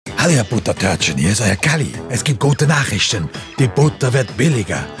Hallo ihr Buttertörtchen, hier ist euer Calli. Es gibt gute Nachrichten. Die Butter wird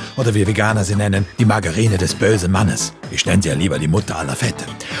billiger. Oder wie Veganer sie nennen, die Margarine des bösen Mannes. Ich nenne sie ja lieber die Mutter aller Fette.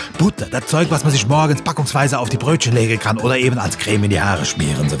 Butter, das Zeug, was man sich morgens packungsweise auf die Brötchen legen kann oder eben als Creme in die Haare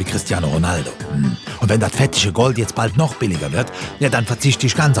schmieren, so wie Cristiano Ronaldo. Und wenn das fettige Gold jetzt bald noch billiger wird, ja, dann verzichte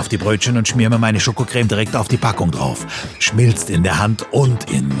ich ganz auf die Brötchen und schmier mir meine Schokocreme direkt auf die Packung drauf. Schmilzt in der Hand und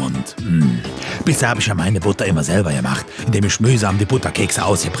in den Mund. Bisher habe ich ja meine Butter immer selber gemacht, indem ich mühsam die Butterkekse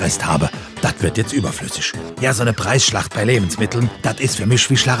ausgepresst habe. Das wird jetzt überflüssig. Ja, so eine Preisschlacht bei Lebensmitteln, das ist für mich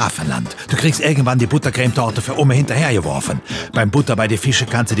wie Schlaraffenland. Du kriegst irgendwann die Buttercremetorte für Umme hinterhergeworfen. Beim Butter bei den Fische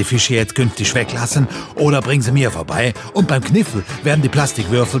kannst du die Fische jetzt günstig weglassen oder bring sie mir vorbei. Und beim Kniffel werden die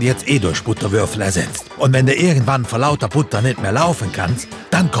Plastikwürfel jetzt durch Butterwürfel ersetzt. Und wenn du irgendwann vor lauter Butter nicht mehr laufen kannst,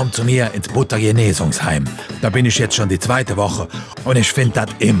 dann komm zu mir ins Buttergenesungsheim. Da bin ich jetzt schon die 2. Woche und ich finde das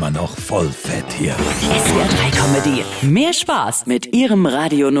immer noch voll fett hier. SWR 3 Comedy. Mehr Spaß mit Ihrem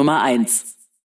Radio Nummer 1.